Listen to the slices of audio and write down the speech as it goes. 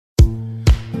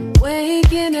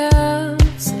Waking up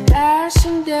to ash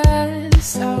and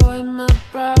dust. I wipe my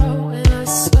brow and I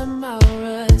sweat my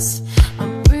rust.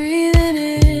 I'm breathing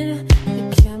in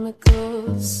the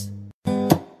chemicals.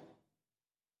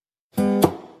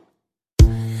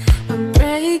 I'm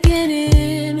breaking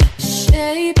in,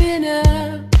 shaping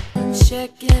up, and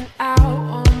checking out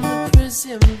on the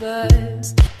prison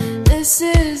bus. This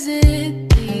is it,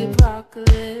 the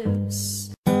apocalypse.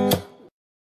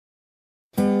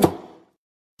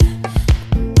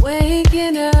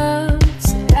 Waking up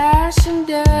to ash and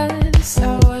dust.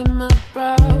 I wipe my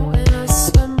brow and I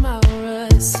sweat my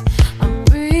rust. I'm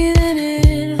breathing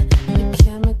in the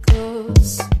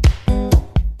chemicals.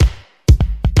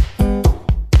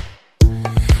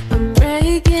 I'm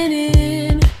breaking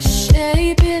in,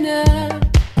 shaping up,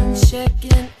 and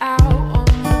checking out on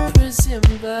the prison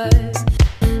bus.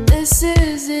 This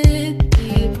is it,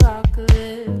 the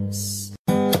apocalypse.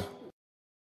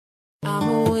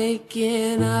 I'm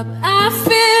waking up, I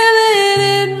feel it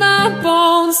in my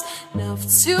bones, enough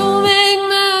to make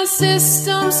my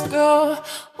systems grow.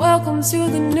 Welcome to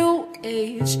the new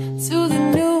age, to the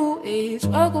new age.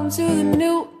 Welcome to the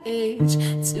new age,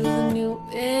 to the new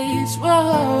age.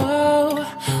 Whoa,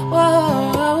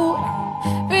 whoa,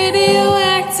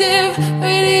 radioactive,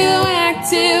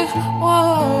 radioactive.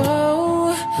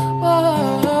 Whoa,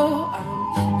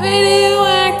 whoa,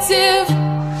 radioactive. Whoa.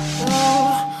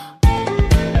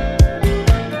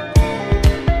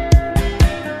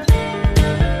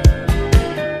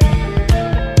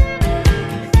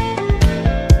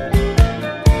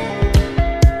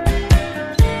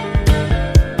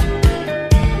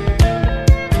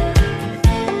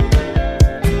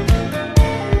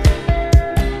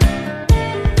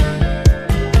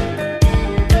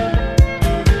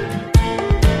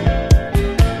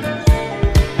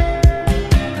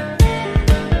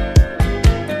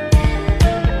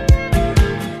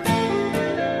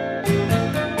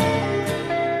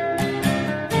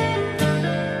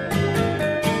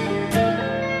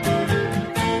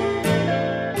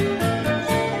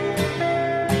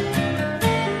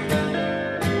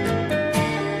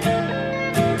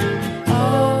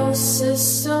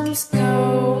 Systems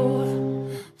go,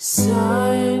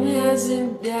 sun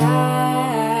hasn't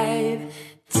died.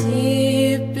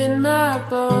 Deep in my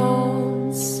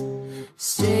bones,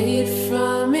 straight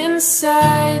from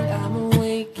inside. I'm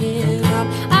waking up,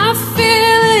 I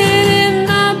feel it in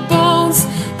my bones,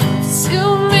 to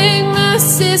make my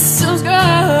systems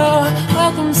grow.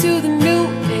 Welcome to the new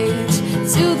age,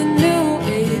 to the new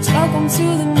age. Welcome to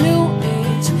the new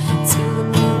age, to the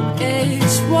new age.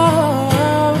 Whoa,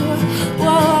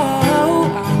 whoa,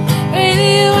 I'm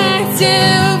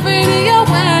radioactive.